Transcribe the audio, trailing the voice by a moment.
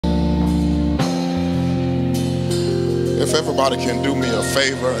If everybody can do me a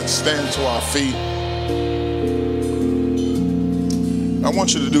favor and stand to our feet. I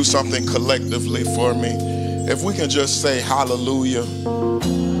want you to do something collectively for me. If we can just say hallelujah.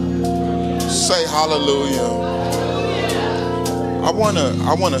 Say hallelujah. I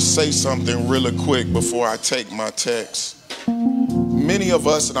want to say something really quick before I take my text. Many of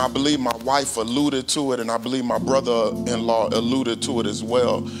us, and I believe my wife alluded to it, and I believe my brother-in-law alluded to it as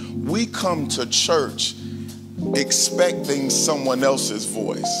well, we come to church expecting someone else's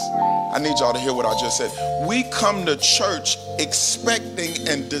voice. I need y'all to hear what I just said. We come to church expecting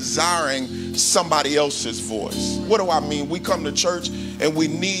and desiring somebody else's voice. What do I mean? We come to church and we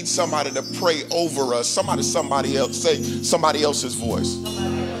need somebody to pray over us. Somebody else, say somebody else's voice.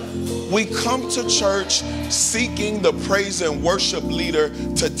 We come to church seeking the praise and worship leader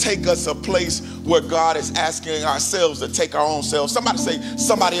to take us a place where God is asking ourselves to take our own selves. Somebody say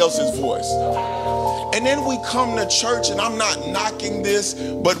somebody else's voice. And then we come to church, and I'm not knocking this,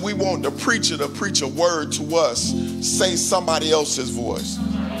 but we want the preacher to preach a word to us. Say somebody else's voice.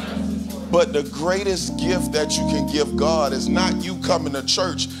 But the greatest gift that you can give God is not you coming to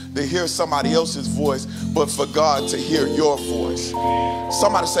church to hear somebody else's voice, but for God to hear your voice.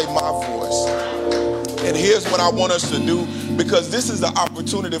 Somebody say my voice. And here's what I want us to do, because this is the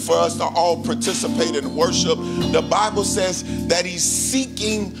opportunity for us to all participate in worship. The Bible says that he's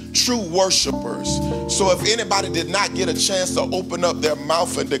seeking true worshipers. So if anybody did not get a chance to open up their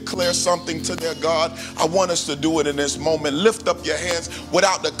mouth and declare something to their God, I want us to do it in this moment. Lift up your hands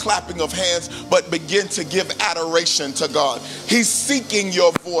without the clapping of hands, but begin to give adoration to God. He's seeking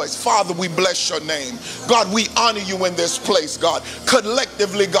your voice. Father, we bless your name. God, we honor you in this place, God.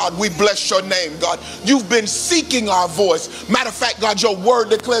 Collectively, God, we bless your name, God. You've been seeking our voice. Matter of fact, God, your word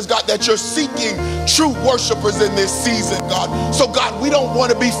declares, God, that you're seeking true worshipers in this season, God. So, God, we don't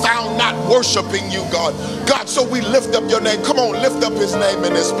want to be found not worshiping you, God. God, so we lift up your name. Come on, lift up his name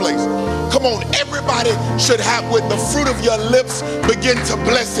in this place. Come on, everybody should have, with the fruit of your lips, begin to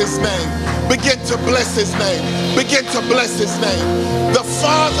bless his name. Begin to bless his name. Begin to bless his name. The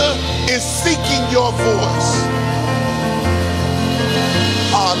Father is seeking your voice.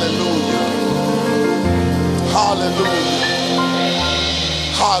 Hallelujah. Hallelujah.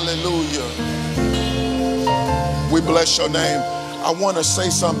 Hallelujah. We bless your name. I want to say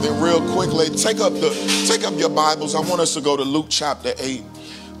something real quickly. Take up your Bibles. I want us to go to Luke chapter 8.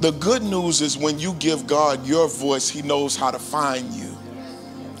 The good news is when you give God your voice, he knows how to find you.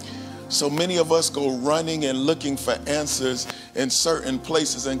 So many of us go running and looking for answers in certain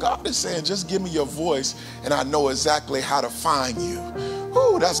places, and God is saying, just give me your voice and I know exactly how to find you.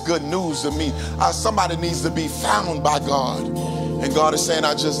 Ooh, that's good news to me. Somebody needs to be found by God, and God is saying,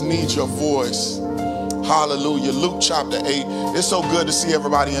 I just need your voice. Hallelujah. Luke chapter 8. It's so good to see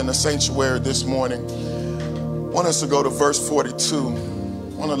everybody in the sanctuary this morning. I want us to go to verse 42. I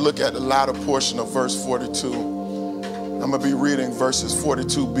want to look at the latter portion of verse 42. I'm going to be reading verses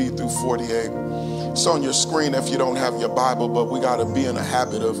 42b through 48. It's on your screen if you don't have your Bible, but we got to be in a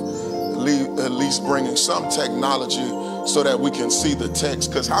habit of at least bringing some technology so that we can see the text.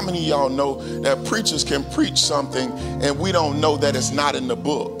 Because how many of y'all know that preachers can preach something and we don't know that it's not in the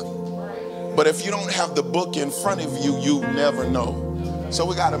book? But if you don't have the book in front of you, you never know. So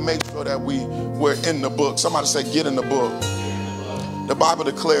we got to make sure that we're in the book. Somebody say, get in the book. The Bible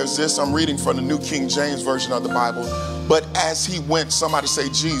declares this. I'm reading from the New King James Version of the Bible. But as he went, somebody say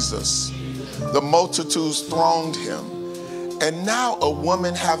Jesus, the multitudes thronged him. And now a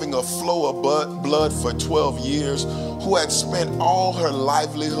woman having a flow of blood for 12 years, who had spent all her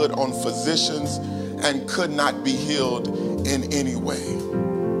livelihood on physicians and could not be healed in any way.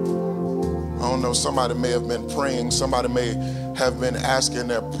 I don't know, somebody may have been praying. Somebody may have been asking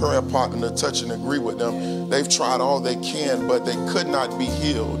their prayer partner to touch and agree with them. They've tried all they can, but they could not be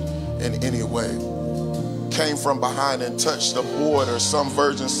healed in any way. Came from behind and touched the board, or some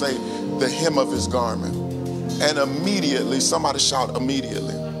versions say the hem of his garment. And immediately, somebody shout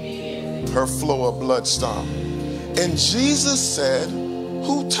immediately, her flow of blood stopped. And Jesus said,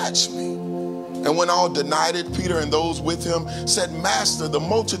 who touched me? And when all denied it, Peter and those with him said, Master, the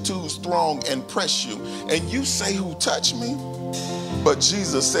multitudes throng and press you, and you say, who touched me? But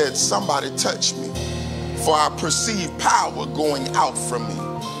Jesus said, somebody touched me, for I perceive power going out from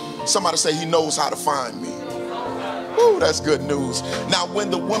me. Somebody say, he knows how to find me. Woo, that's good news. Now, when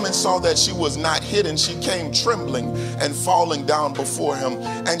the woman saw that she was not hidden, she came trembling and falling down before him.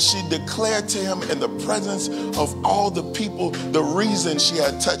 And she declared to him in the presence of all the people the reason she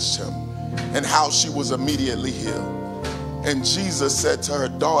had touched him, and how she was immediately healed. And Jesus said to her,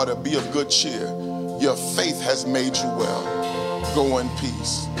 daughter, be of good cheer. Your faith has made you well. Go in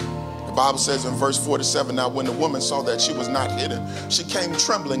peace. The Bible says in verse 47, now when the woman saw that she was not hidden, she came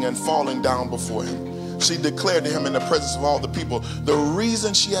trembling and falling down before him. She declared to him in the presence of all the people the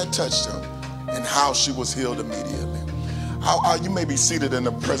reason she had touched him and how she was healed immediately. You may be seated in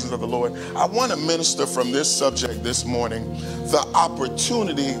the presence of the Lord. I want to minister from this subject this morning, the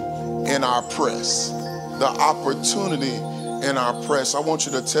opportunity in our press. The opportunity in our press. I want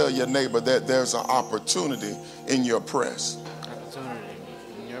you to tell your neighbor that there's an opportunity in your press. Opportunity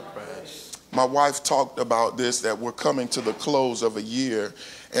in your press. My wife talked about this, that we're coming to the close of a year.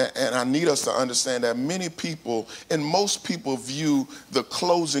 And I need us to understand that many people, and most people, view the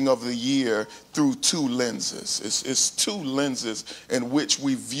closing of the year through two lenses. It's two lenses in which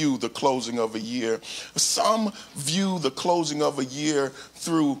we view the closing of a year. Some view the closing of a year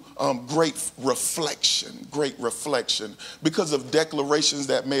through great reflection because of declarations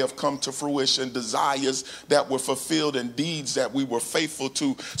that may have come to fruition, desires that were fulfilled, and deeds that we were faithful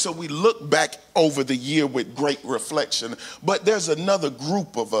to. So we look back over the year with great reflection. But there's another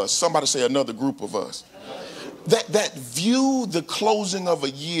group of us, somebody say another group of us, that view the closing of a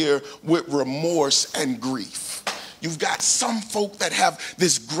year with remorse and grief. You've got some folk that have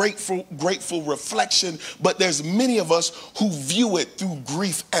this grateful reflection, but there's many of us who view it through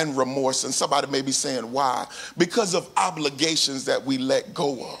grief and remorse. And somebody may be saying, why? Because of obligations that we let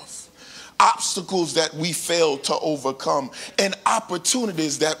go of, obstacles that we failed to overcome, and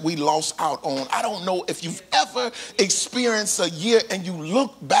opportunities that we lost out on. I don't know if you've ever experienced a year and you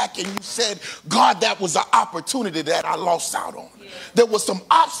look back and you said, God, that was an opportunity that I lost out on. There were some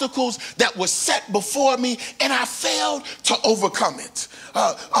obstacles that were set before me and I failed to overcome it.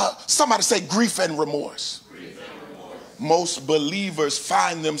 Somebody say grief and remorse. Most believers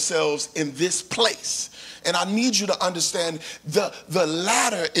find themselves in this place. And I need you to understand the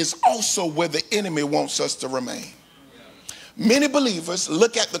latter is also where the enemy wants us to remain. Many believers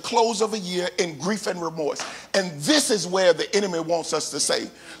look at the close of a year in grief and remorse. And this is where the enemy wants us to say.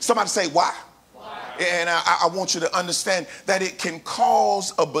 Somebody say, why? And I want you to understand that it can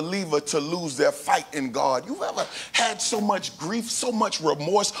cause a believer to lose their fight in God. You've ever had so much grief, so much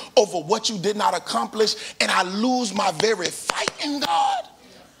remorse over what you did not accomplish, and I lose my very fight in God?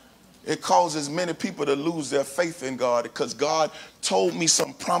 It causes many people to lose their faith in God, because God told me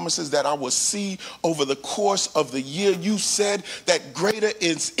some promises that I will see over the course of the year. You said that greater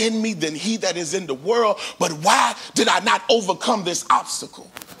is in me than he that is in the world. But why did I not overcome this obstacle?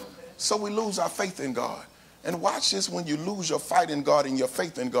 So we lose our faith in God. And watch this, when you lose your fight in God and your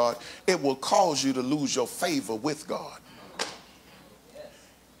faith in God, it will cause you to lose your favor with God.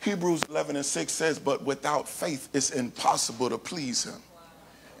 Hebrews 11:6 says, but without faith it's impossible to please him.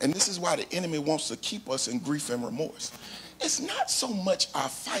 And this is why the enemy wants to keep us in grief and remorse. It's not so much our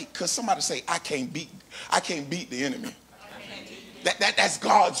fight, because somebody say, I can't beat the enemy. That's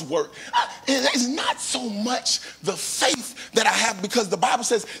God's work. It's not so much the faith that I have, because the Bible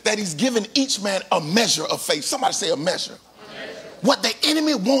says that he's given each man a measure of faith. Somebody say a measure. What the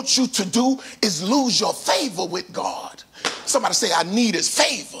enemy wants you to do is lose your favor with God. Somebody say, I need his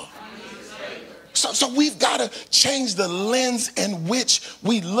favor. So we've got to change the lens in which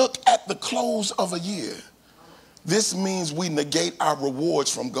we look at the close of a year. This means we negate our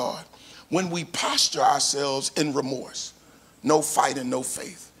rewards from God when we posture ourselves in remorse. No fight and no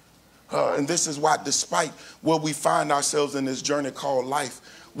faith. And this is why, despite where we find ourselves in this journey called life,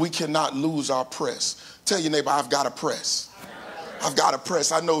 we cannot lose our press. Tell your neighbor, I've got to press. I've got to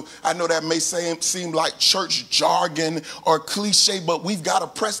press. I know that may seem like church jargon or cliche, but we've got to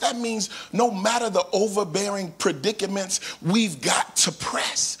press. That means no matter the overbearing predicaments, we've got to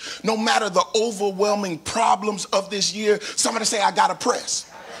press. No matter the overwhelming problems of this year, somebody say, I got to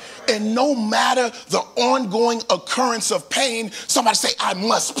press. And no matter the ongoing occurrence of pain, somebody say, I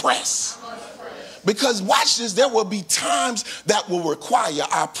must press. Because watch this, there will be times that will require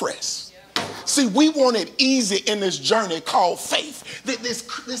our press. See, we want it easy in this journey called faith. This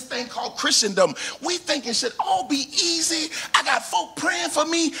thing called Christendom. We think it should all be easy. I got folk praying for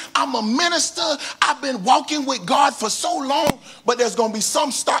me. I'm a minister. I've been walking with God for so long. But there's going to be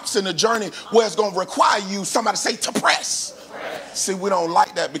some stops in the journey where it's going to require you, somebody say, to press. See, we don't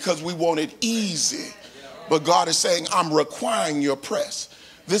like that because we want it easy. But God is saying, I'm requiring your press.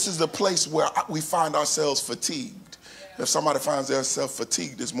 This is the place where we find ourselves fatigued. If somebody finds themselves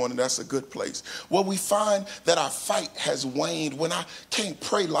fatigued this morning, that's a good place. Where we find that our fight has waned, when I can't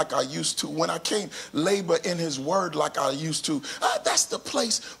pray like I used to, when I can't labor in his word like I used to. That's the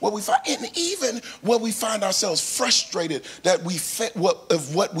place where we find, and even where we find ourselves frustrated that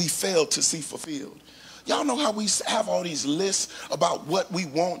what we failed to see fulfilled. Y'all know how we have all these lists about what we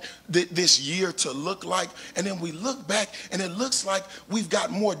want this year to look like, and then we look back and it looks like we've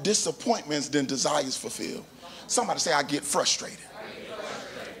got more disappointments than desires fulfilled. Somebody say, I get frustrated.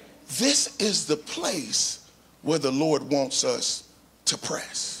 This is the place where the Lord wants us to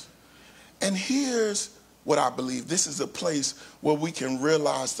press. And here's what I believe. This is a place where we can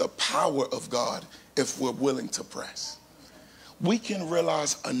realize the power of God if we're willing to press. We can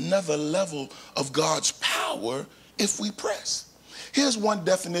realize another level of God's power if we press. Here's one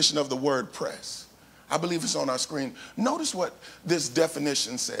definition of the word press. I believe it's on our screen. Notice what this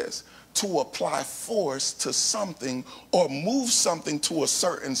definition says: to apply force to something or move something to a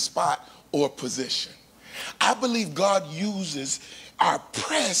certain spot or position. I believe God uses our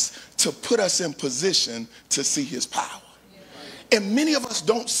press to put us in position to see his power. And many of us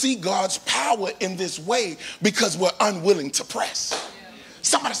don't see God's power in this way because we're unwilling to press.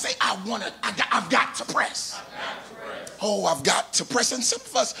 Somebody say, I've got to press. Oh, I've got to press. And some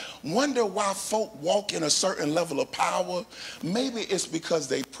of us wonder why folk walk in a certain level of power. Maybe it's because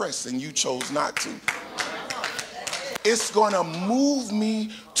they press and you chose not to. It's going to move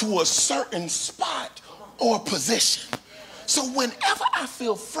me to a certain spot or position. So whenever I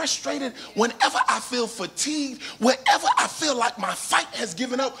feel frustrated, whenever I feel fatigued, whenever I feel like my fight has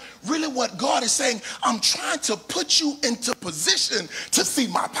given up, really what God is saying, I'm trying to put you into position to see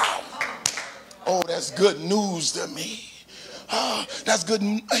my power. Oh, that's good news to me. Oh, that's good.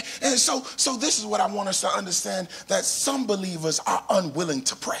 And so this is what I want us to understand, that some believers are unwilling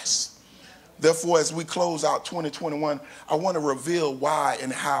to press. Therefore, as we close out 2021, I want to reveal why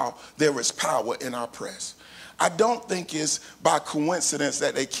and how there is power in our press. I don't think it's by coincidence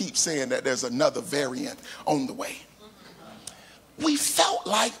that they keep saying that there's another variant on the way. We felt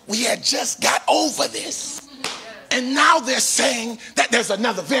like we had just got over this, and now they're saying that there's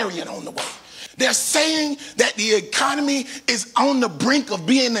another variant on the way. They're saying that the economy is on the brink of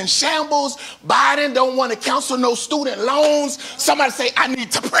being in shambles. Biden don't want to cancel no student loans. Somebody say, I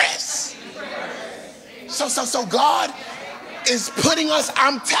need to press. So God is putting us,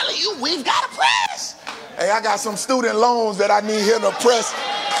 I'm telling you, we've got to press. Hey, I got some student loans that I need him to press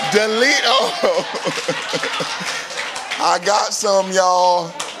delete. Oh, I got some,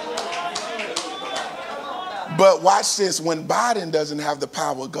 y'all. But watch this. When Biden doesn't have the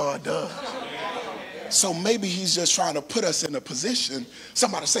power, God does. So maybe he's just trying to put us in a position,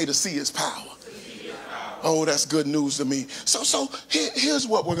 somebody say, to see his power. Oh, that's good news to me. So here's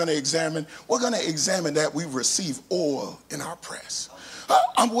what we're going to examine. We're going to examine that we receive oil in our press.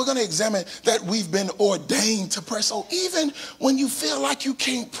 We're going to examine that we've been ordained to press. So even when you feel like you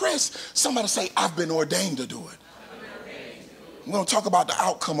can't press, somebody say, I've been ordained to do it. We're going to talk about the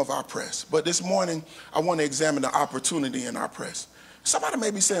outcome of our press. But this morning, I want to examine the opportunity in our press. Somebody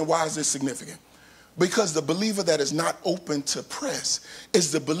may be saying, why is this significant? Because the believer that is not open to press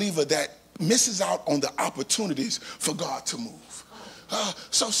is the believer that misses out on the opportunities for God to move.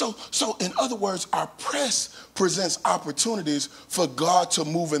 So in other words, our press presents opportunities for God to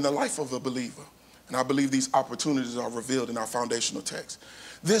move in the life of a believer. And I believe these opportunities are revealed in our foundational text.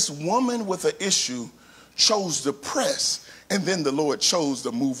 This woman with an issue chose to press, and then the Lord chose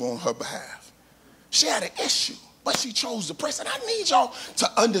to move on her behalf. She had an issue, but she chose to press. And I need y'all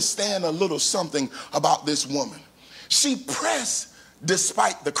to understand a little something about this woman. She pressed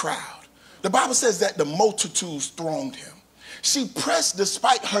despite the crowd. The Bible says that the multitudes thronged him. She pressed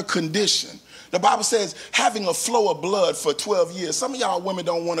despite her condition. The Bible says having a flow of blood for 12 years. Some of y'all women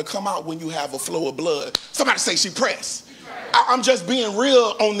don't want to come out when you have a flow of blood. Somebody say she pressed. I'm just being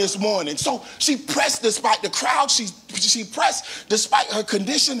real on this morning. So she pressed despite the crowd. She pressed despite her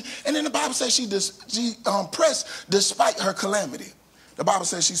condition. And then the Bible says she pressed despite her calamity. The Bible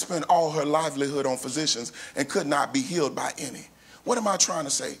says she spent all her livelihood on physicians and could not be healed by any. What am I trying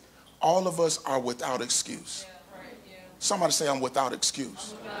to say? All of us are without excuse. Somebody say, I'm without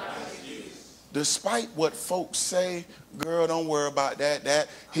excuse. Despite what folks say, girl, don't worry about that.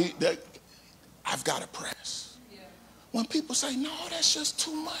 I've got to press. When people say, no, that's just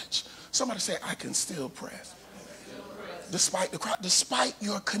too much, somebody say, I can still press. Despite the crowd, despite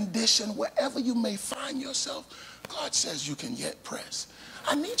your condition, wherever you may find yourself, God says you can yet press.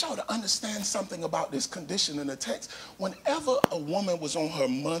 I need y'all to understand something about this condition in the text. Whenever a woman was on her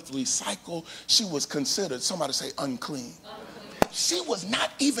monthly cycle, she was considered, somebody say, unclean. She was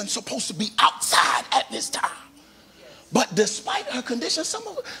not even supposed to be outside at this time. But despite her condition, some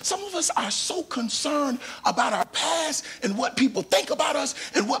of us are so concerned about our past and what people think about us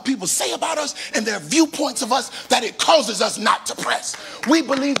and what people say about us and their viewpoints of us that it causes us not to press. We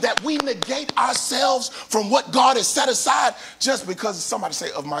believe that we negate ourselves from what God has set aside just because somebody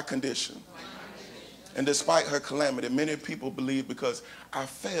say of my condition. And despite her calamity, many people believe because I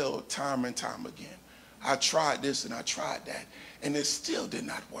failed time and time again. I tried this and I tried that, and it still did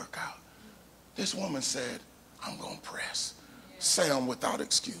not work out. This woman said, I'm going to press. Say I'm without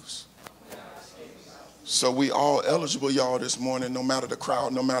excuse. So we all eligible, y'all, this morning, no matter the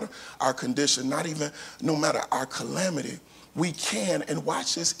crowd, no matter our condition, no matter our calamity, we can, and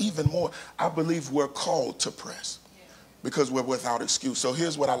watch this even more, I believe we're called to press because we're without excuse. So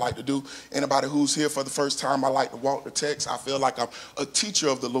here's what I like to do. Anybody who's here for the first time, I like to walk the text. I feel like I'm a teacher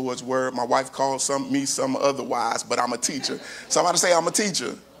of the Lord's word. My wife calls me some otherwise, but I'm a teacher. Somebody say I'm a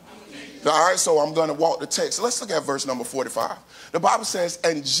teacher. All right, so I'm going to walk the text. Let's look at verse number 45. The Bible says,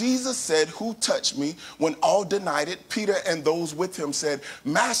 and Jesus said, who touched me? When all denied it, Peter and those with him said,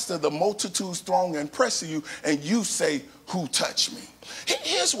 Master, the multitudes throng and press you, and you say, who touched me?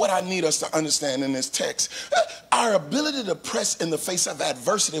 Here's what I need us to understand in this text. Our ability to press in the face of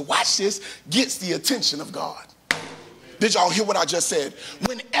adversity, watch this, gets the attention of God. Did y'all hear what I just said?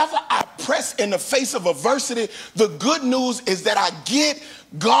 Whenever I press in the face of adversity, the good news is that I get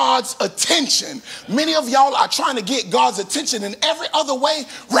God's attention. Many of y'all are trying to get God's attention in every other way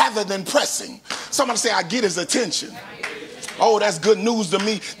rather than pressing. Somebody say, I get his attention. Oh, that's good news to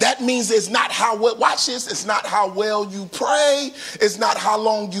me. That means it's not how well, watch this, it's not how well you pray, it's not how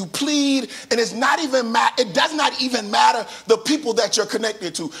long you plead, and it's not even it does not even matter the people that you're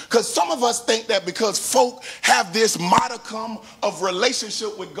connected to. Because some of us think that because folk have this modicum of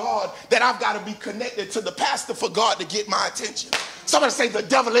relationship with God, that I've got to be connected to the pastor for God to get my attention. Somebody say, the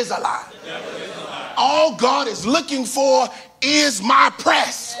devil is a lie. All God is looking for is my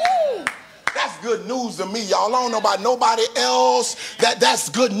press. Woo! That's good news to me, y'all. I don't know about nobody else. That's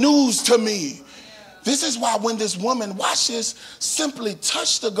good news to me. This is why when this woman, watch this, simply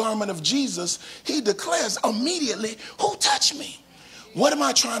touched the garment of Jesus, he declares immediately, who touched me? What am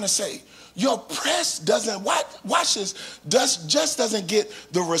I trying to say? Your press doesn't, watch this, just doesn't get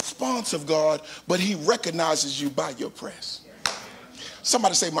the response of God, but he recognizes you by your press.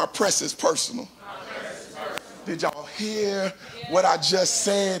 Somebody say, my press is personal. Did y'all hear what I just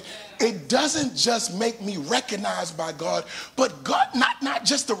said? It doesn't just make me recognized by God, but God, not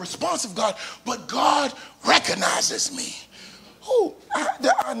just the response of God, but God recognizes me. Ooh,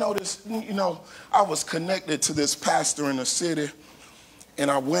 I noticed, I was connected to this pastor in the city,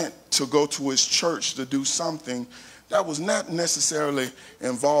 and I went to go to his church to do something that was not necessarily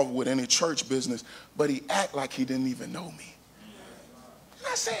involved with any church business, but he acted like he didn't even know me. And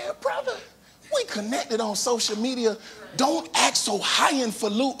I said, brother, we connected on social media. Don't act so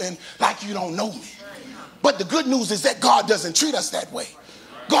highfalutin like you don't know me. But the good news is that God doesn't treat us that way.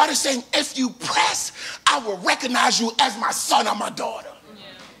 God is saying, if you press, I will recognize you as my son or my daughter.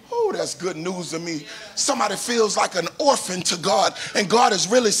 Oh, that's good news to me. Somebody feels like an orphan to God, and God is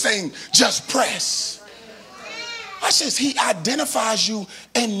really saying, just press. I says, he identifies you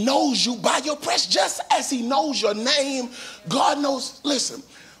and knows you by your press, just as he knows your name. God knows, listen,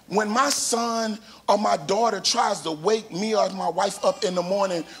 when my son or my daughter tries to wake me or my wife up in the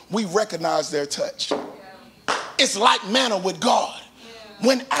morning, we recognize their touch. It's like manna with God.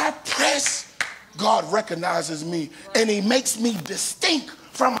 When I press, God recognizes me, and he makes me distinct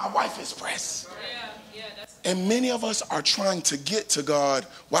from my wife's press. And many of us are trying to get to God,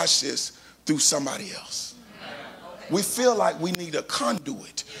 watch this, through somebody else. We feel like we need a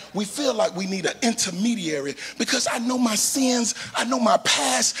conduit. We feel like we need an intermediary because I know my sins. I know my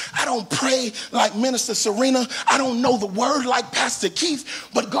past. I don't pray like Minister Serena. I don't know the word like Pastor Keith.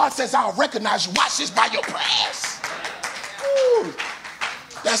 But God says, I'll recognize you. Watch this by your prayers. Ooh.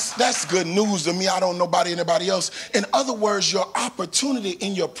 That's good news to me. I don't know about anybody else. In other words, your opportunity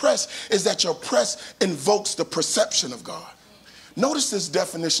in your press is that your press invokes the perception of God. Notice this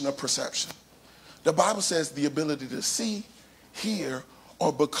definition of perception. The Bible says the ability to see, hear,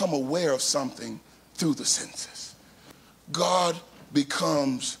 or become aware of something through the senses. God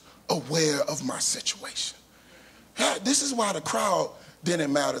becomes aware of my situation. This is why the crowd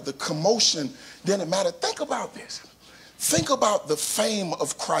didn't matter. The commotion didn't matter. Think about this. Think about the fame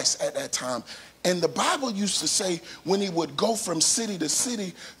of Christ at that time. And the Bible used to say when he would go from city to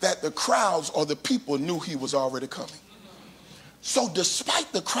city that the crowds or the people knew he was already coming. So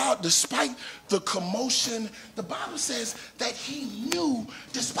despite the crowd, despite the commotion, the Bible says that he knew,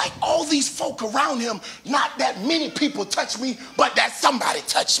 despite all these folk around him, not that many people touched me, but that somebody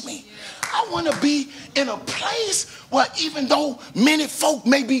touched me. I want to be in a place where even though many folk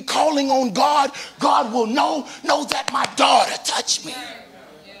may be calling on God, God will know that my daughter touched me.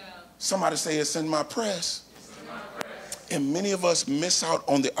 Somebody say it's in my press. And many of us miss out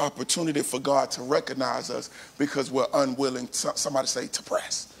on the opportunity for God to recognize us because we're unwilling, somebody say, to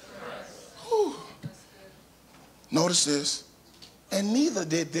press. Whew. Notice this. And neither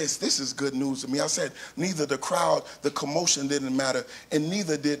did this. This is good news to me. I said neither the crowd, the commotion didn't matter, and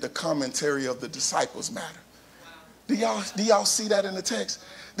neither did the commentary of the disciples matter. Do y'all see that in the text?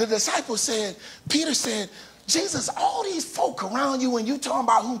 The disciples said, Peter said, Jesus, all these folk around you and you talking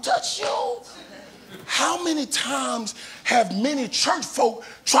about who touched you? How many times have many church folk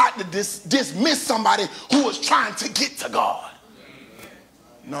tried to dismiss somebody who was trying to get to God?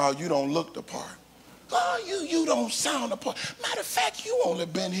 No, you don't look the part. Oh, you don't sound the part. Matter of fact, you only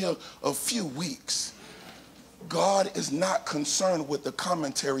been here a few weeks. God is not concerned with the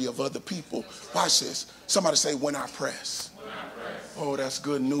commentary of other people. Watch this. Somebody say, when I press. Oh, that's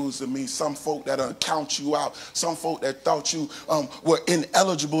good news to me. Some folk that count you out. Some folk that thought you were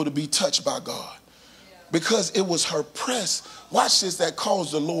ineligible to be touched by God. Because it was her press, watch this, that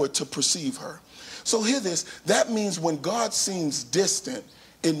caused the Lord to perceive her. So hear this. That means when God seems distant,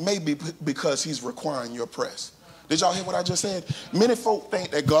 it may be because he's requiring your press. Did y'all hear what I just said? Many folk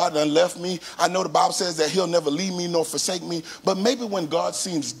think that God done left me. I know the Bible says that he'll never leave me nor forsake me. But maybe when God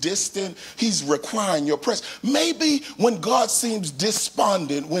seems distant, he's requiring your press. Maybe when God seems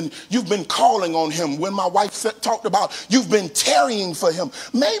despondent, when you've been calling on him, when my wife talked about you've been tarrying for him,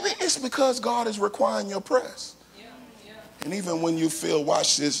 maybe it's because God is requiring your press. And even when you feel,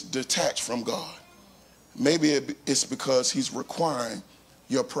 watch this, detached from God, maybe it's because he's requiring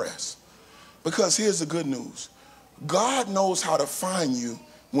your press. Because here's the good news. God knows how to find you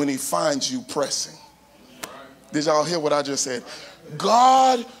when he finds you pressing. Did y'all hear what I just said?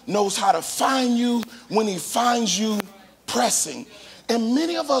 God knows how to find you when he finds you pressing. And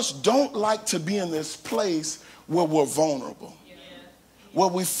many of us don't like to be in this place where we're vulnerable, where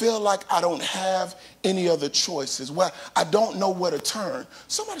we feel like I don't have any other choices, where I don't know where to turn.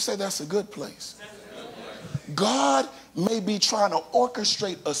 Somebody say that's a good place. God may be trying to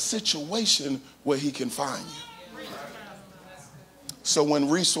orchestrate a situation where he can find you. So when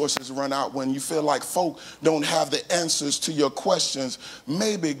resources run out, when you feel like folk don't have the answers to your questions,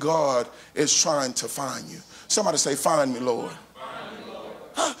 maybe God is trying to find you. Somebody say, find me, Lord. Find me,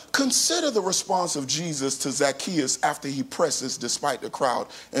 Lord. Consider the response of Jesus to Zacchaeus after he presses despite the crowd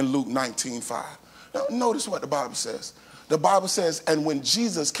in Luke 19:5. Now, notice what the Bible says. The Bible says, and when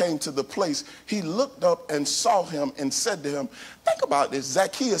Jesus came to the place, he looked up and saw him and said to him, think about this.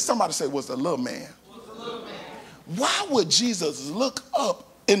 Zacchaeus, somebody say, was a little man. Why would Jesus look up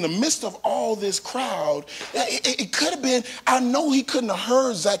in the midst of all this crowd? It could have been, I know he couldn't have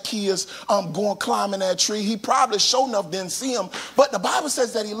heard Zacchaeus going climbing that tree. He probably sure enough didn't see him. But the Bible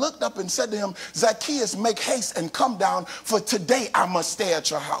says that he looked up and said to him, Zacchaeus, make haste and come down, for today I must stay at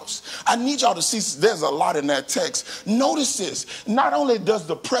your house. I need y'all to see, there's a lot in that text. Notice this. Not only does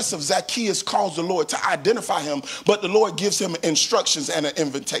the press of Zacchaeus cause the Lord to identify him, but the Lord gives him instructions and an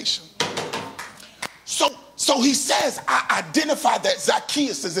invitation. So he says, I identified that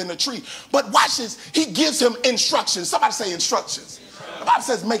Zacchaeus is in the tree. But watch this. He gives him instructions. Somebody say instructions. The Bible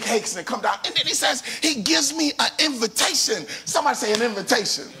says, make haste and come down. And then he says, he gives me an invitation. Somebody say an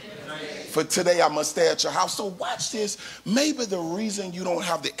invitation. For today I must stay at your house. So watch this. Maybe the reason you don't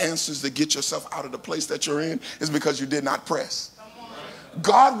have the answers to get yourself out of the place that you're in is because you did not press.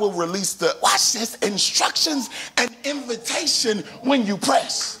 God will release the, watch this, instructions and invitation when you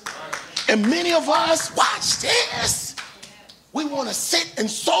press. And many of us, watch this, we want to sit and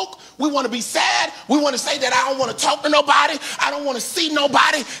soak. We want to be sad. We want to say that I don't want to talk to nobody. I don't want to see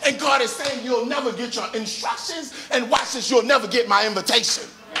nobody. And God is saying you'll never get your instructions. And watch this, you'll never get my invitation.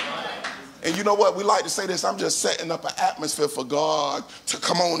 And you know what? We like to say this. I'm just setting up an atmosphere for God to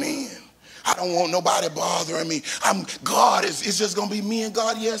come on in. I don't want nobody bothering me. God is just going to be me and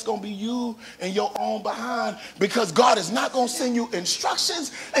God. Yeah, it's going to be you and your own behind, because God is not going to send you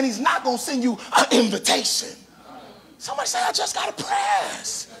instructions and he's not going to send you an invitation. Somebody say, I just got to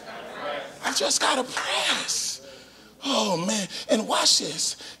press. I just got to press. Oh, man. And watch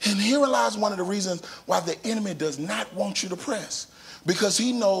this. And here lies one of the reasons why the enemy does not want you to press. Because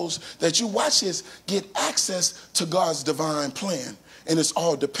he knows that you, watch this, get access to God's divine plan. And it's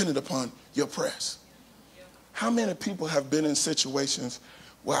all dependent upon your press. How many people have been in situations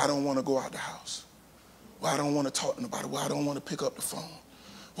where I don't want to go out the house, where I don't want to talk to nobody, where I don't want to pick up the phone,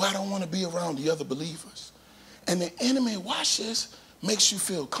 where I don't want to be around the other believers? And the enemy, watch this, makes you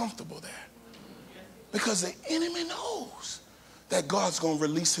feel comfortable there. Because the enemy knows that God's going to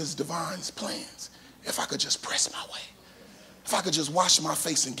release his divine plans if I could just press my way, if I could just wash my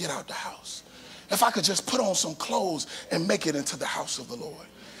face and get out the house, if I could just put on some clothes and make it into the house of the Lord.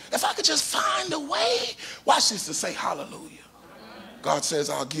 If I could just find a way, watch this, to say hallelujah. God says,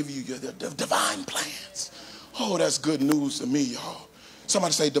 I'll give you the divine plans. Oh, that's good news to me, y'all.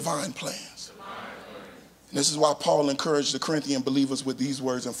 Somebody say divine plans. And this is why Paul encouraged the Corinthian believers with these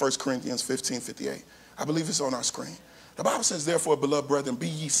words in 1 Corinthians 15:58. I believe it's on our screen. The Bible says, therefore, beloved brethren, be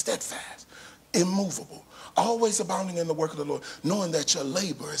ye steadfast, immovable, always abounding in the work of the Lord, knowing that your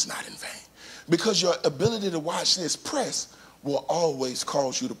labor is not in vain. Because your ability to watch this press will always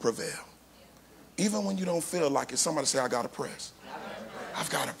cause you to prevail. Even when you don't feel like it, somebody say, I got to press. I've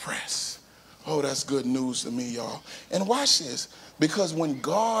got to press. Oh, that's good news to me, y'all. And watch this. Because when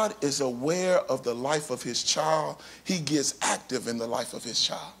God is aware of the life of his child, he gets active in the life of his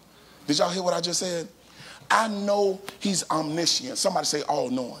child. Did y'all hear what I just said? I know he's omniscient. Somebody say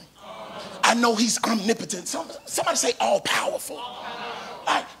all-knowing. I know he's omnipotent. Somebody say all-powerful.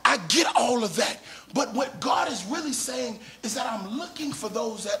 I get all of that. But what God is really saying is that I'm looking for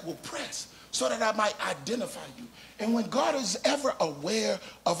those that will press so that I might identify you. And when God is ever aware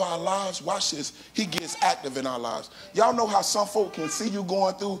of our lives, watch this, he gets active in our lives. Y'all know how some folk can see you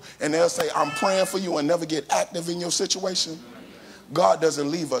going through and they'll say, I'm praying for you, and never get active in your situation? God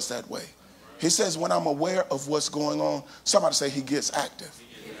doesn't leave us that way. He says, when I'm aware of what's going on, somebody say he gets active.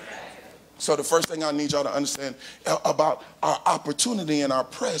 So the first thing I need y'all to understand about our opportunity and our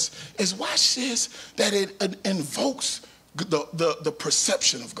press is, watch this, that it invokes the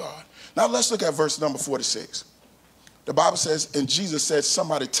perception of God. Now let's look at verse number 46. The Bible says, and Jesus said,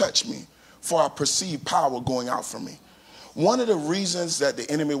 somebody touch me, for I perceive power going out from me. One of the reasons that the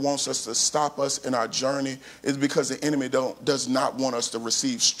enemy wants us to stop us in our journey is because the enemy does not want us to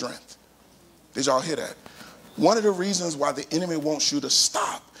receive strength. Did y'all hear that? One of the reasons why the enemy wants you to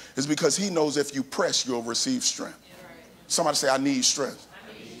stop is because he knows if you press, you'll receive strength. Somebody say, I need strength.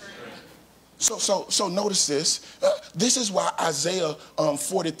 So notice this. This is why Isaiah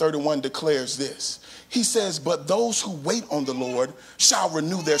 40:31 declares this. He says, but those who wait on the Lord shall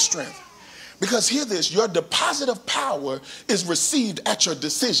renew their strength. Because hear this, your deposit of power is received at your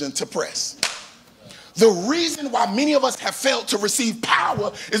decision to press. The reason why many of us have failed to receive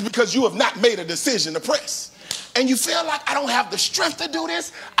power is because you have not made a decision to press. And you feel like, I don't have the strength to do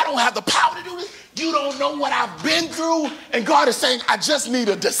this. I don't have the power to do this. You don't know what I've been through. And God is saying, I just need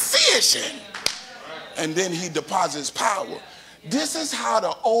a decision. And then he deposits power. This is how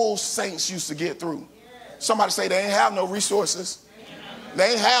the old saints used to get through. Somebody say they ain't have no resources.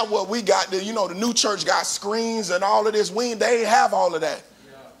 They ain't have what we got. The new church got screens and all of this. They ain't have all of that.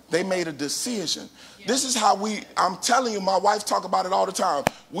 They made a decision. This is how I'm telling you, my wife talk about it all the time.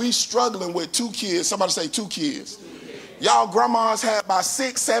 We struggling with 2 kids. Somebody say 2 kids. Y'all grandmas had about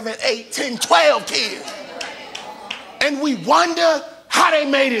 6, 7, 8, 10, 12 kids. And we wonder how they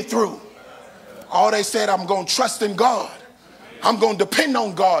made it through. All they said, I'm going to trust in God. I'm going to depend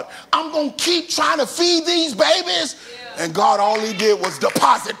on God. I'm going to keep trying to feed these babies. And God, all he did was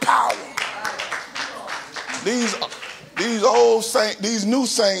deposit power. These old saints, these new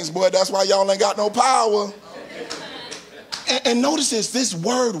saints, boy, that's why y'all ain't got no power. And notice this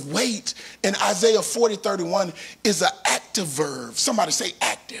word wait in Isaiah 40:31 is an active verb. Somebody say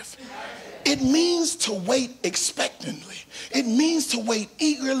active. It means to wait expectantly. It means to wait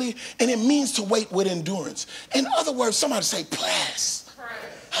eagerly, and it means to wait with endurance. In other words, somebody say press.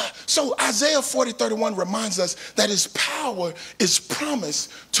 So Isaiah 40:31 reminds us that his power is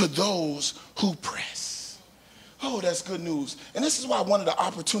promised to those who press. Oh, that's good news. And this is why one of the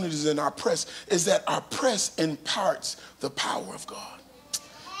opportunities in our press is that our press imparts the power of God.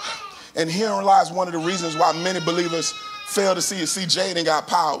 And herein lies one of the reasons why many believers fail to see it. See, Jade ain't got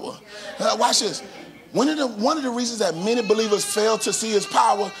power. Watch this. One of the reasons that many believers fail to see his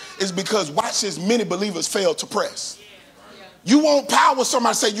power is because, watch this, many believers fail to press. You want power,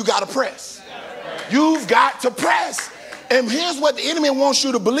 somebody say you got to press. You've got to press. And here's what the enemy wants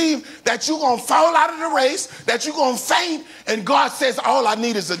you to believe, that you're going to fall out of the race, that you're going to faint, and God says all I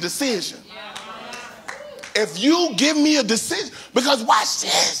need is a decision. If you give me a decision, because watch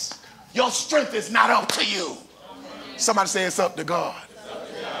this, your strength is not up to you. Somebody say it's up to God.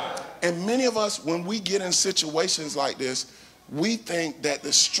 And many of us, when we get in situations like this, we think that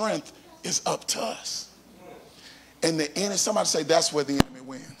the strength is up to us. And the enemy, somebody say that's where the enemy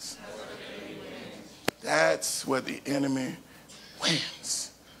wins. That's where the enemy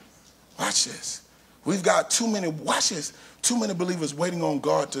wins. Watch this. We've got too many believers waiting on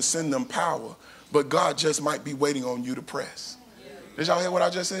God to send them power, but God just might be waiting on you to press. Did y'all hear what I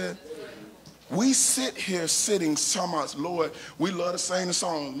just said? We sit here so much, Lord, we love to sing the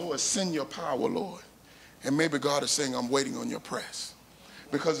song, Lord, send your power, Lord. And maybe God is saying, I'm waiting on your press.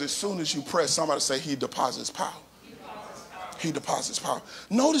 Because as soon as you press, somebody say he deposits power. He deposits power.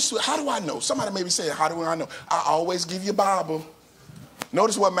 Notice, how do I know? Somebody maybe say, how do I know? I always give you a Bible.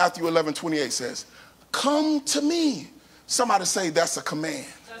 Notice what Matthew 11:28 says. Come to me. Somebody say that's a command.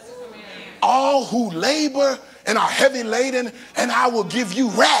 That's a command. all who labor and are heavy laden, and I will give you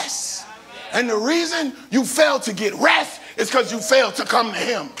rest. And the reason you failed to get rest is because you failed to come to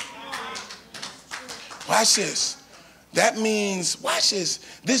him. Watch this. That means, watch this.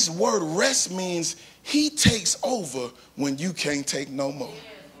 This word rest means he takes over when you can't take no more.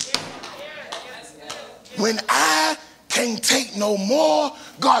 When I can't take no more,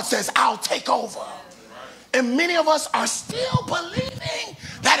 God says, I'll take over. And many of us are still believing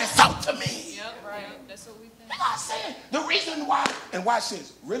that it's up to me. Yep, right. That's what we think. You know what I'm saying? The reason why, and watch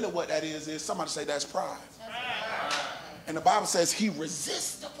this, really what that is somebody say that's pride. And the Bible says he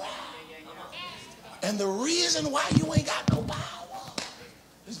resists the pride. And the reason why you ain't got no power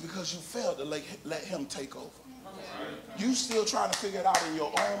is because you failed to let him take over. You still trying to figure it out in your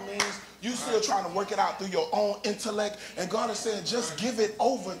own means. You still trying to work it out through your own intellect. And God is saying, just give it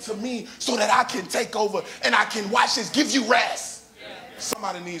over to me so that I can take over and I can, watch this, give you rest.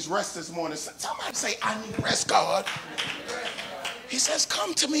 Somebody needs rest this morning. Somebody say, I need rest, God. He says,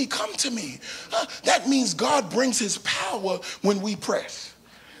 come to me, come to me. That means God brings his power when we press.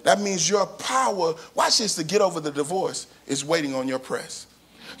 That means your power, watch this, to get over the divorce is waiting on your press.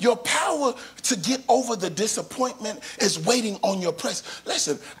 Your power to get over the disappointment is waiting on your press.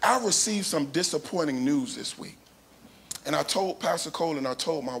 Listen, I received some disappointing news this week. And I told Pastor Cole and I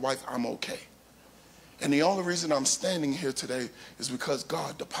told my wife I'm okay. And the only reason I'm standing here today is because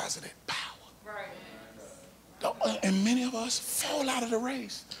God deposited power. Right. And many of us fall out of the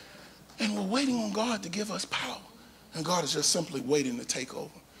race. And we're waiting on God to give us power. And God is just simply waiting to take over.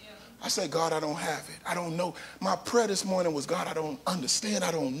 I said, God, I don't have it. I don't know. My prayer this morning was, God, I don't understand.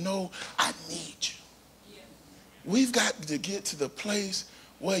 I don't know. I need you. Yeah. We've got to get to the place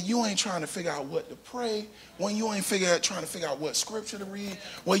where you ain't trying to figure out what to pray, when you ain't trying to figure out what scripture to read,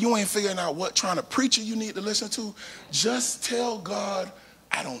 where you ain't figuring out what trying to preacher you need to listen to. Just tell God,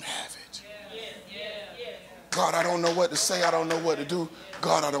 I don't have it. Yeah. Yeah. God, I don't know what to say. I don't know what to do.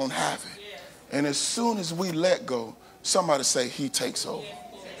 God, I don't have it. And as soon as we let go, somebody say, he takes over.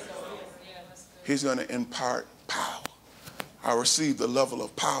 He's going to impart power. I received the level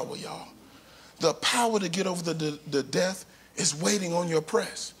of power, y'all. The power to get over the death is waiting on your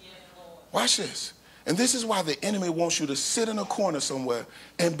press. Watch this. And this is why the enemy wants you to sit in a corner somewhere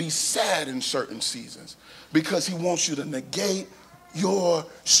and be sad in certain seasons. Because he wants you to negate your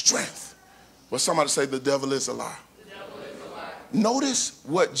strength. Well, somebody say the devil is a lie. Notice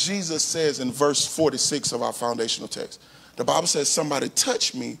what Jesus says in verse 46 of our foundational text. The Bible says, somebody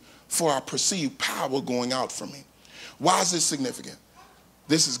touched me, for I perceive power going out from me. Why is this significant?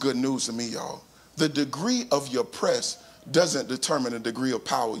 This is good news to me, y'all. The degree of your press doesn't determine the degree of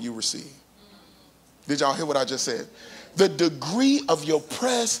power you receive. Did y'all hear what I just said? The degree of your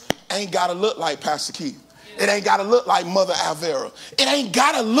press ain't got to look like Pastor Keith. It ain't got to look like Mother Alvera. It ain't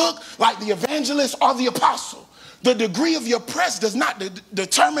got to look like the evangelist or the apostle. The degree of your press does not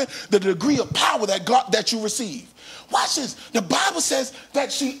determine the degree of power that you receive. Watch this. The Bible says that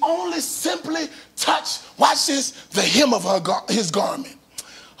she only simply touched, watch this, the hem of his garment.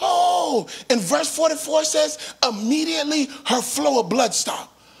 Oh, and verse 44 says, immediately her flow of blood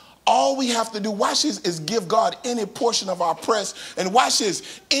stopped. All we have to do, watch this, is give God any portion of our press. And watch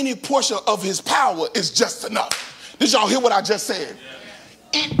this, any portion of his power is just enough. Did y'all hear what I just said?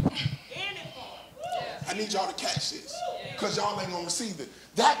 I need y'all to catch this because y'all ain't going to receive it.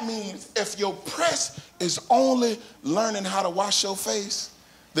 That means if your press is only learning how to wash your face,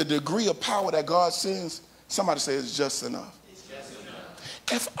 the degree of power that God sends, somebody say it's just enough. It's just enough.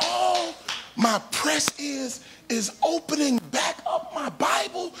 If all my press is opening back up my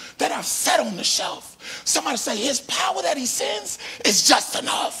Bible that I've set on the shelf, somebody say his power that he sends is just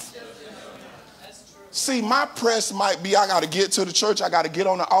enough. See, my press might be I got to get to the church, I got to get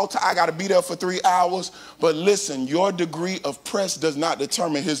on the altar, I got to be there for 3 hours. But listen, your degree of press does not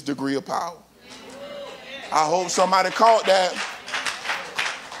determine his degree of power. I hope somebody caught that.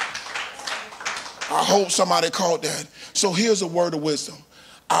 I hope somebody caught that. So here's a word of wisdom.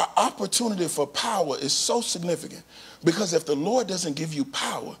 Our opportunity for power is so significant because if the Lord doesn't give you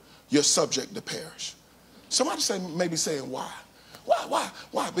power, you're subject to perish. Somebody maybe saying why?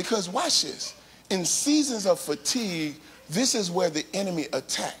 Why? Because watch this. In seasons of fatigue, this is where the enemy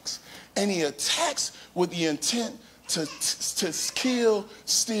attacks. And he attacks with the intent to kill,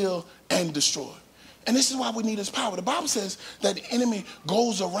 steal, and destroy. And this is why we need his power. The Bible says that the enemy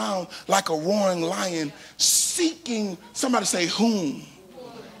goes around like a roaring lion seeking, somebody say, whom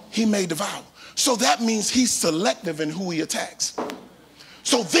he may devour. So that means he's selective in who he attacks.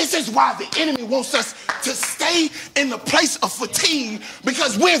 So this is why the enemy wants us to stay in the place of fatigue,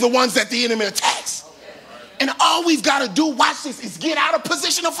 because we're the ones that the enemy attacks. And all we've got to do, watch this, is get out of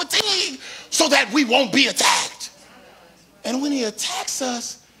position of fatigue so that we won't be attacked. And when he attacks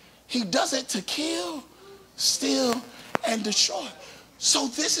us, he does it to kill, steal, and destroy. So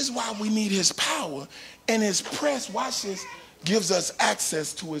this is why we need his power. And his press, watch this, gives us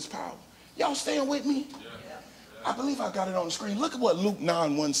access to his power. Y'all staying with me? I believe I got it on the screen. Look at what Luke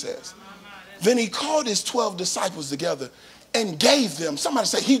 9:1 says. Then he called his 12 disciples together and gave them, somebody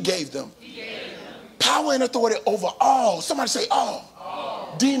say he gave them, power and authority over all, somebody say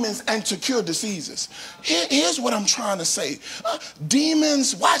all, demons and to cure diseases. Here's what I'm trying to say.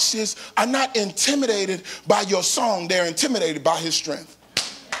 Demons, watch this, are not intimidated by your song. They're intimidated by his strength.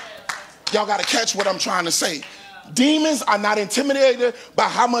 Y'all got to catch what I'm trying to say. Demons are not intimidated by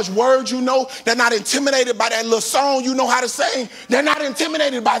how much words you know. They're not intimidated by that little song you know how to sing. They're not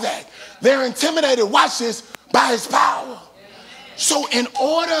intimidated by that. They're intimidated, watch this, by his power. So in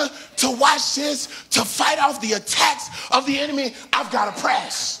order to watch this, to fight off the attacks of the enemy, I've got to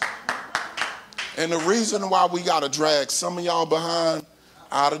press. And the reason why we got to drag some of y'all behind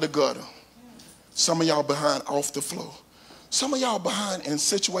out of the gutter, some of y'all behind off the floor, some of y'all behind in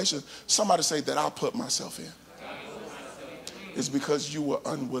situations, somebody say that I put myself in, is because you were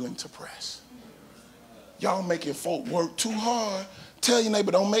unwilling to press. Y'all making folk work too hard. Tell your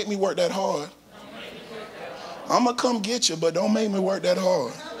neighbor, don't make me work that hard. I'm going to come get you, but don't make me work that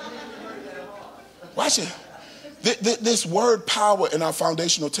hard. Watch it. This word power in our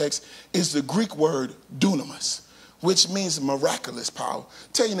foundational text is the Greek word dunamis, which means miraculous power.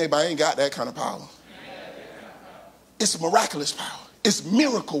 Tell your neighbor, I ain't got that kind of power. It's miraculous power. It's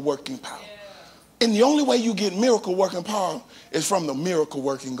miracle working power. And the only way you get miracle working power is from the miracle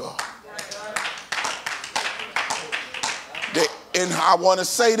working God. And I want to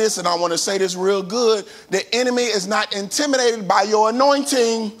say this, and I want to say this real good. The enemy is not intimidated by your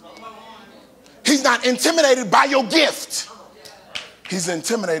anointing. He's not intimidated by your gift. He's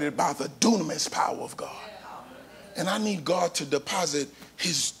intimidated by the dunamis power of God. And I need God to deposit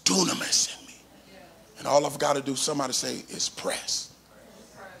his dunamis in me. And all I've got to do, somebody say, is press.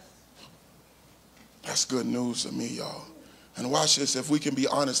 That's good news to me, y'all. And watch this. If we can be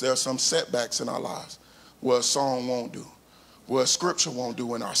honest, there are some setbacks in our lives where a song won't do, where scripture won't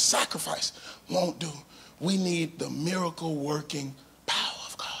do, and our sacrifice won't do. We need the miracle working power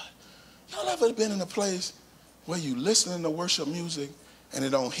of God. Y'all ever been in a place where you listening to worship music and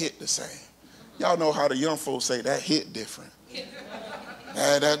it don't hit the same? Y'all know how the young folks say that hit different.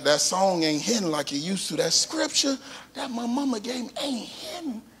 That song ain't hitting like it used to. That scripture that my mama gave me ain't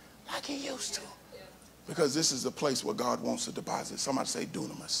hitting like it used to. Because this is the place where God wants to deposit. Somebody say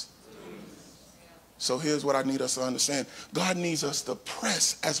dunamis. So here's what I need us to understand. God needs us to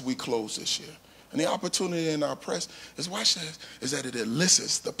press as we close this year. And the opportunity in our press is, watch this, is that it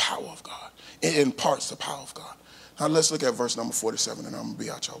elicits the power of God. It imparts the power of God. Now let's look at verse number 47, and I'm going to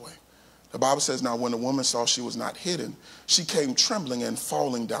be out your way. The Bible says, now when the woman saw she was not hidden, she came trembling and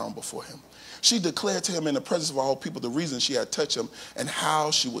falling down before him. She declared to him in the presence of all people the reason she had touched him and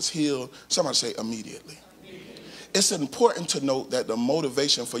how she was healed. Somebody say immediately. It's important to note that the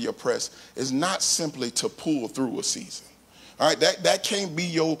motivation for your press is not simply to pull through a season. All right, that can't be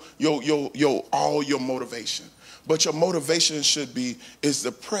your motivation. But your motivation should be, is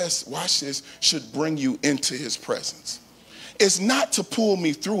the press, watch this, should bring you into his presence. It's not to pull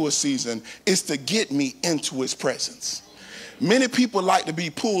me through a season, it's to get me into his presence. Many people like to be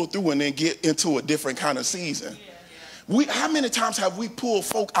pulled through and then get into a different kind of season. How many times have we pulled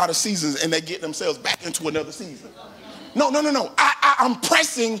folk out of seasons and they get themselves back into another season? No. I'm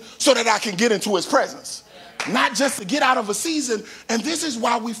pressing so that I can get into his presence. Not just to get out of a season. And this is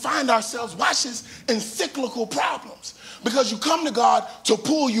why we find ourselves, watch this, in cyclical problems. Because you come to God to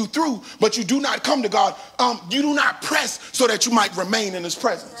pull you through, but you do not come to God, you do not press so that you might remain in his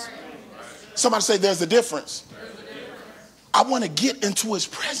presence. Somebody say there's a difference. I want to get into his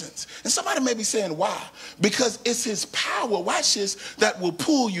presence. And somebody may be saying, why? Because it's his power, watch this, that will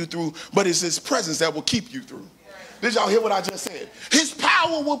pull you through, but it's his presence that will keep you through. Did y'all hear what I just said? His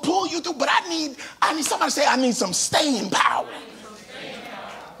power will pull you through, but I need somebody say, I need some staying power.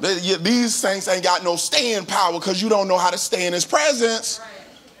 These saints ain't got no staying power because you don't know how to stay in his presence.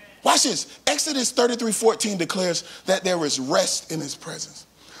 Watch this. Exodus 33:14 declares that there is rest in his presence.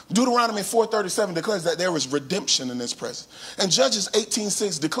 Deuteronomy 4:37 declares that there is redemption in his presence. And Judges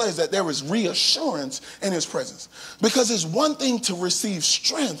 18:6 declares that there is reassurance in his presence. Because it's one thing to receive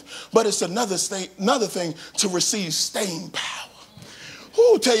strength, but it's another thing to receive staying power.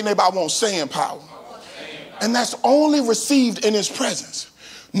 Who tell your neighbor I want staying power? And that's only received in his presence.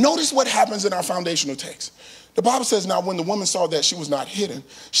 Notice what happens in our foundational text. The Bible says, now when the woman saw that she was not hidden,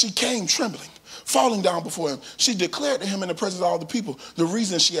 she came trembling, falling down before him. She declared to him in the presence of all the people the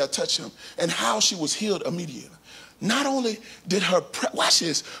reason she had touched him and how she was healed immediately. Not only did watch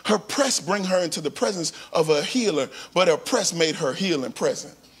this, her press bring her into the presence of a healer, but her press made her healing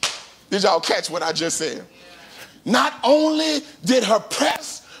present. Did y'all catch what I just said? Not only did her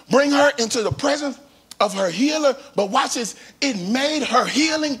press bring her into the presence of her healer, but watch this, it made her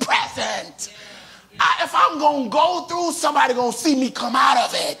healing present. If I'm going to go through, somebody going to see me come out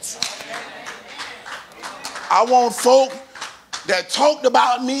of it. I want folk that talked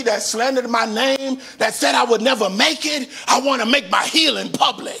about me, that slandered my name, that said I would never make it. I want to make my healing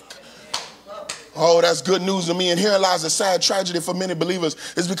public. Oh, that's good news to me. And herein lies a sad tragedy for many believers,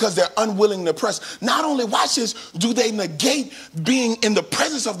 is because they're unwilling to press. Not only, watch this, do they negate being in the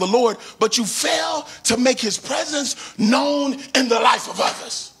presence of the Lord, but you fail to make his presence known in the life of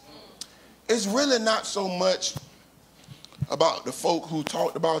others. It's really not so much about the folk who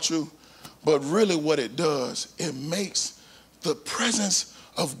talked about you, but really what it does, it makes the presence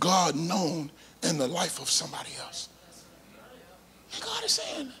of God known in the life of somebody else. And God is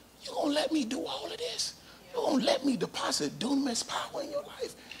saying, you're going to let me do all of this? You're going to let me deposit dunamis power in your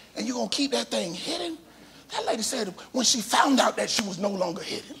life? And you're going to keep that thing hidden? That lady said when she found out that she was no longer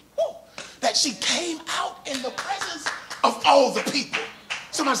hidden, that she came out in the presence of all the people.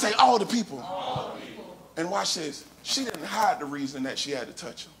 Somebody say, all the people. All the people. And watch this. She didn't hide the reason that she had to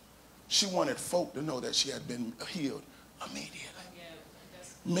touch him. She wanted folk to know that she had been healed immediately.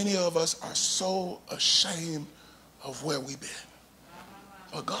 Many of us are so ashamed of where we've been.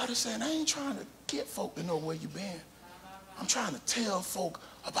 But God is saying, I ain't trying to get folk to know where you've been. I'm trying to tell folk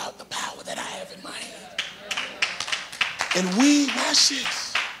about the power that I have in my hand. And watch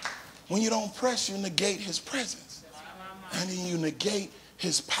this. When you don't press, you negate his presence. And then you negate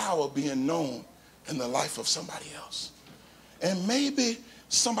his power being known in the life of somebody else. And maybe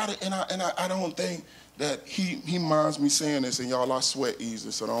somebody, and I don't think that he minds me saying this, and y'all, I sweat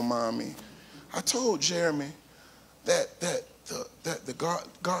easily, so don't mind me. I told Jeremy that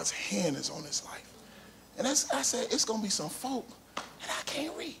God's hand is on his life. And I said, it's going to be some folk that I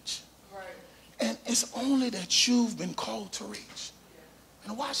can't reach. Right. And it's only that you've been called to reach.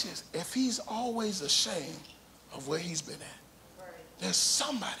 And watch this. If he's always ashamed of where he's been at, there's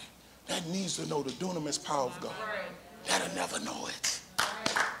somebody that needs to know the dunamis power of God that'll never know it.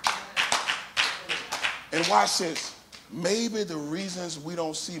 And watch this. Maybe the reasons we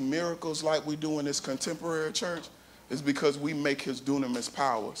don't see miracles like we do in this contemporary church is because we make his dunamis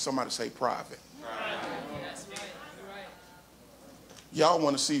power, somebody say, private. Y'all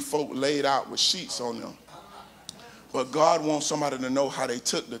want to see folk laid out with sheets on them. But God wants somebody to know how they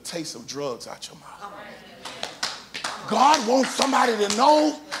took the taste of drugs out your mouth. God wants somebody to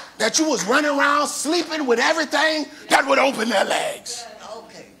know that you was running around sleeping with everything that would open their legs.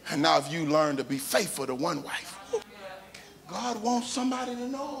 And now if you learn to be faithful to one wife, God wants somebody to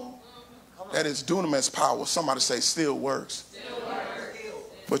know that his dunamis power, somebody say, still works.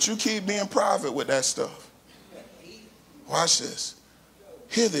 But you keep being private with that stuff. Watch this.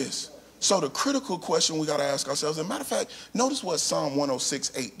 Hear this. So the critical question we got to ask ourselves, as a matter of fact, notice what Psalm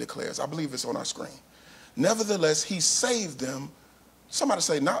 106:8 declares. I believe it's on our screen. Nevertheless, he saved them. Somebody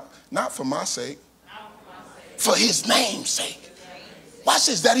say, not for my sake, for his name's sake. Watch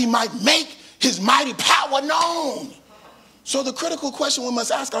this, that he might make his mighty power known. So the critical question we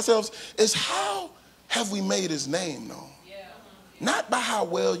must ask ourselves is, how have we made his name known? Not by how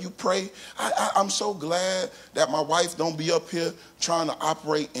well you pray. I'm so glad that my wife don't be up here trying to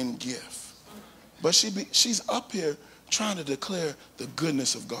operate in gift. But she's up here trying to declare the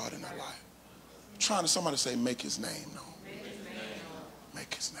goodness of God in her life. Trying to, somebody say, make his name known.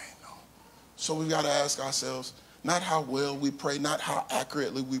 Make his name known. So we've got to ask ourselves, not how well we pray, not how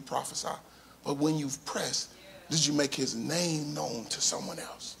accurately we prophesy, but when you've pressed, did you make his name known to someone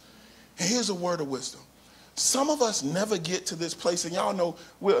else? And here's a word of wisdom. Some of us never get to this place, and y'all know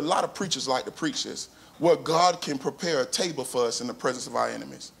a lot of preachers like to preach this, where God can prepare a table for us in the presence of our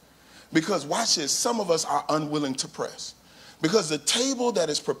enemies. Because watch this, some of us are unwilling to press. Because the table that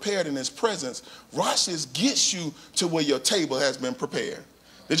is prepared in his presence, watch this, gets you to where your table has been prepared.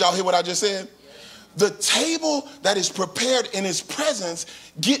 Did y'all hear what I just said? The table that is prepared in his presence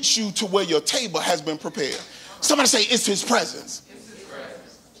gets you to where your table has been prepared. Somebody say, it's his presence.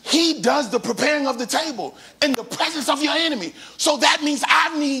 He does the preparing of the table in the presence of your enemy. So that means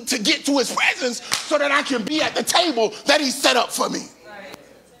I need to get to his presence so that I can be at the table that he set up for me.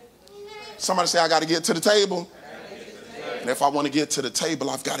 Somebody say, I got to get to the table. And if I want to get to the table,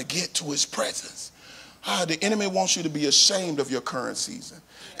 I've got to get to his presence. The enemy wants you to be ashamed of your current season.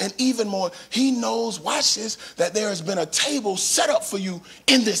 And even more, he knows, watch this, that there has been a table set up for you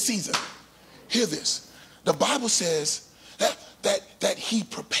in this season. Hear this. The Bible says that he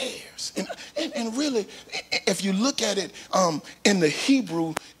prepares. And really, if you look at it in the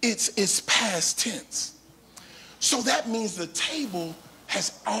Hebrew, it's past tense. So that means the table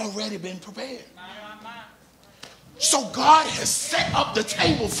has already been prepared. So God has set up the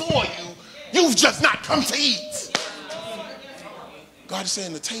table for you. You've just not come to eat. God is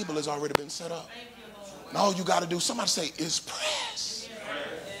saying the table has already been set up. And all you got to do, somebody say, is press.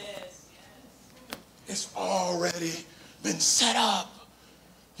 It's already been set up.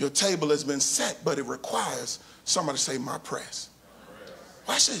 Your table has been set, but it requires somebody to say, my press.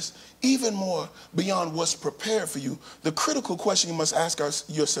 Watch this. Even more beyond what's prepared for you, the critical question you must ask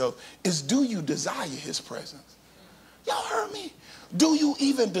yourself is, do you desire his presence? Y'all heard me? Do you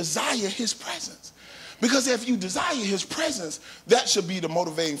even desire his presence? Because if you desire his presence, that should be the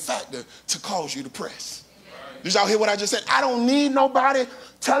motivating factor to cause you to press. Did y'all hear what I just said? I don't need nobody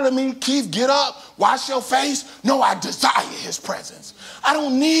telling me, Keith, get up, wash your face. No, I desire his presence. I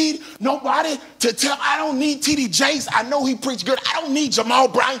don't need nobody to tell. I don't need T.D. Jakes. I know he preached good. I don't need Jamal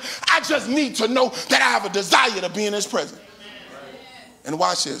Bryant. I just need to know that I have a desire to be in his presence. And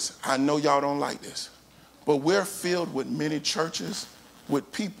watch this. I know y'all don't like this, but we're filled with many churches with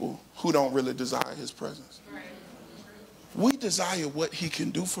people who don't really desire his presence. We desire what he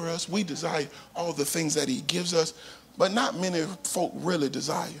can do for us. We desire all the things that he gives us, but not many folk really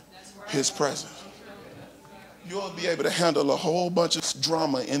desire his presence. You'll be able to handle a whole bunch of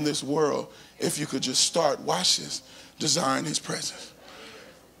drama in this world if you could just start, watch this, desiring his presence.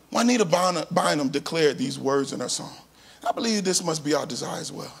 Juanita Bynum declared these words in her song. I believe this must be our desire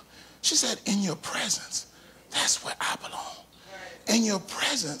as well. She said, in your presence, that's where I belong. In your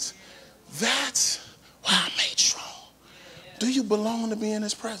presence, that's where I'm made strong. Do you belong to be in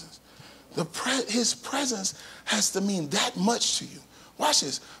his presence? His presence has to mean that much to you. Watch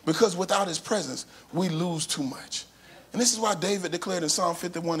this. Because without his presence, we lose too much. And this is why David declared in Psalm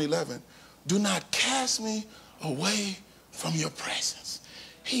 51:11, do not cast me away from your presence.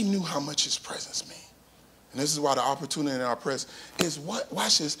 He knew how much his presence meant. And this is why the opportunity in our presence is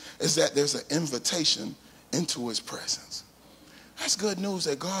watch this, is that there's an invitation into his presence. That's good news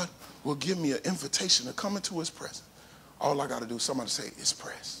that God will give me an invitation to come into his presence. All I got to do, somebody say, is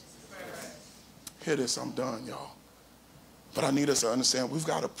press. Hear this, I'm done, y'all. But I need us to understand we've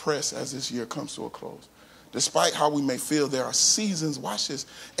got to press as this year comes to a close. Despite how we may feel, there are seasons, watch this,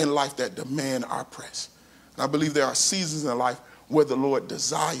 in life that demand our press. And I believe there are seasons in life where the Lord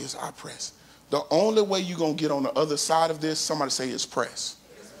desires our press. The only way you're going to get on the other side of this, somebody say, is press.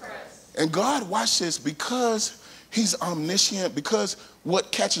 And God, watch this, because he's omniscient, because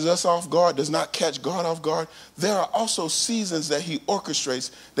what catches us off guard does not catch God off guard, there are also seasons that he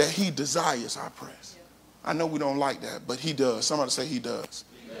orchestrates that he desires our press. I know we don't like that, but he does. Somebody say he does.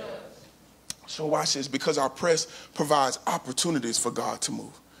 He does. So watch this, because our press provides opportunities for God to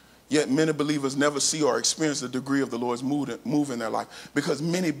move. Yet many believers never see or experience the degree of the Lord's move in their life because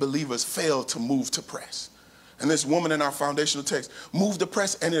many believers fail to move to press. And this woman in our foundational text moved to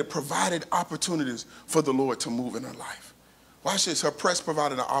press, and it provided opportunities for the Lord to move in her life. Watch this. Her press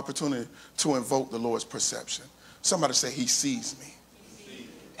provided an opportunity to invoke the Lord's perception. Somebody say, he sees me.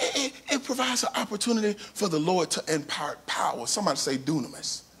 It provides an opportunity for the Lord to impart power. Somebody say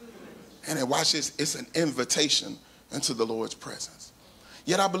dunamis. And then watch this. It's an invitation into the Lord's presence.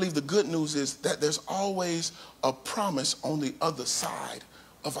 Yet I believe the good news is that there's always a promise on the other side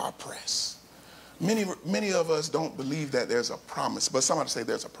of our press. Many of us don't believe that there's a promise, but somebody say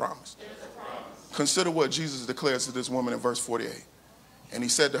there's a promise. Consider what Jesus declares to this woman in verse 48. And he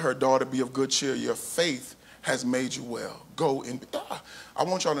said to her, daughter, be of good cheer. Your faith has made you well. Go in. I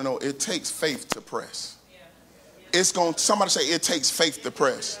want y'all to know it takes faith to press. Somebody say it takes faith to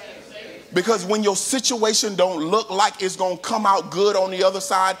press. Because when your situation don't look like it's going to come out good on the other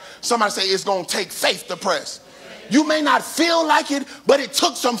side, somebody say it's going to take faith to press. You may not feel like it, but it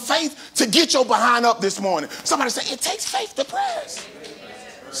took some faith to get your behind up this morning. Somebody say it takes faith to press.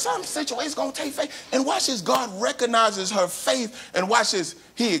 Some situations going to take faith. And watch this, God recognizes her faith, and watch this,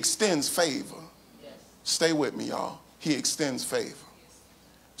 he extends favor. Stay with me, y'all. He extends favor.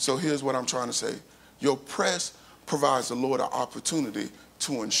 So here's what I'm trying to say. Your press provides the Lord an opportunity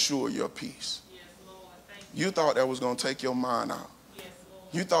to ensure your peace. Yes, Lord. Thank you. You thought that was going to take your mind out. Yes, Lord.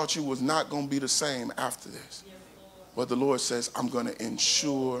 You thought you was not going to be the same after this. Yes, Lord. But the Lord says, I'm going to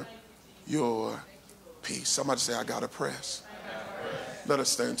ensure your peace. Somebody say, I got to press. Let us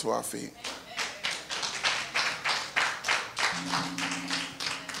stand to our feet.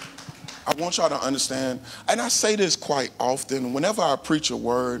 I I want y'all to understand, and I say this quite often, whenever I preach a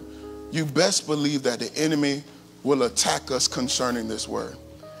word, you best believe that the enemy will attack us concerning this word.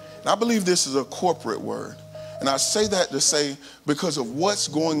 And I believe this is a corporate word. And I say that to say because of what's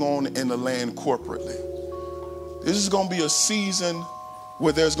going on in the land corporately. This is going to be a season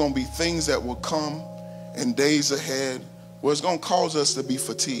where there's going to be things that will come in days ahead where it's going to cause us to be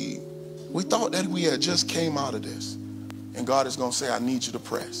fatigued. We thought that we had just came out of this. And God is going to say, I need you to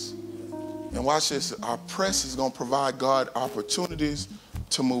press. And watch this. Our press is going to provide God opportunities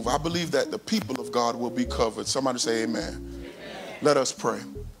to move. I believe that the people of God will be covered. Somebody say amen. Amen. Let us pray.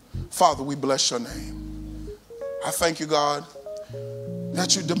 Father, we bless your name. I thank you, God,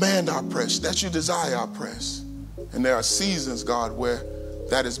 that you demand our press, that you desire our press. And there are seasons, God, where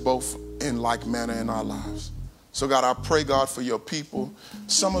that is both in like manner in our lives. So, God, I pray, God, for your people.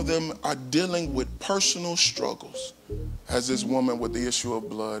 Some of them are dealing with personal struggles, as this woman with the issue of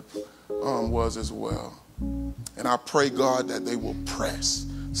blood was as well. And I pray, God, that they will press.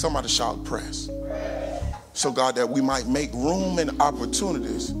 Somebody shout press. So, God, that we might make room and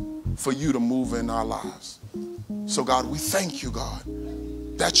opportunities for you to move in our lives. So, God, we thank you, God,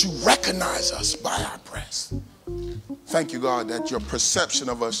 that you recognize us by our press. Thank you, God, that your perception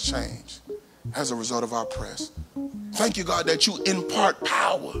of us changed as a result of our press. Thank you, God, that you impart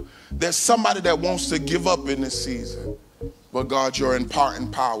power. There's somebody that wants to give up in this season. But, God, you're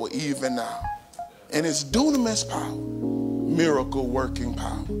imparting power even now. And it's dunamis power, miracle working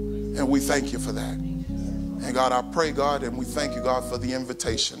power. And we thank you for that. And, God, I pray, God, and we thank you, God, for the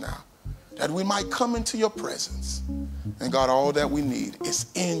invitation now, that we might come into your presence. And, God, all that we need is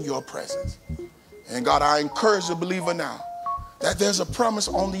in your presence. And, God, I encourage the believer now that there's a promise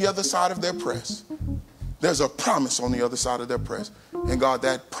on the other side of their press. There's a promise on the other side of their press. And, God,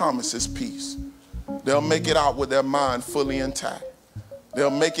 that promise is peace. They'll make it out with their mind fully intact. They'll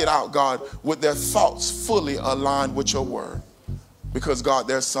make it out, God, with their thoughts fully aligned with your word. Because, God,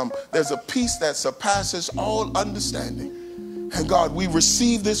 there's a peace that surpasses all understanding. And, God, we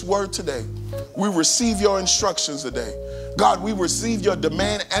receive this word today. We receive your instructions today. God, we receive your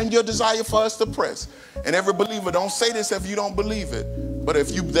demand and your desire for us to press. And every believer, don't say this if you don't believe it. But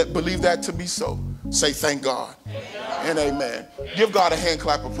if you believe that to be so, say thank God and amen. Give God a hand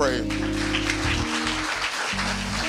clap of praise.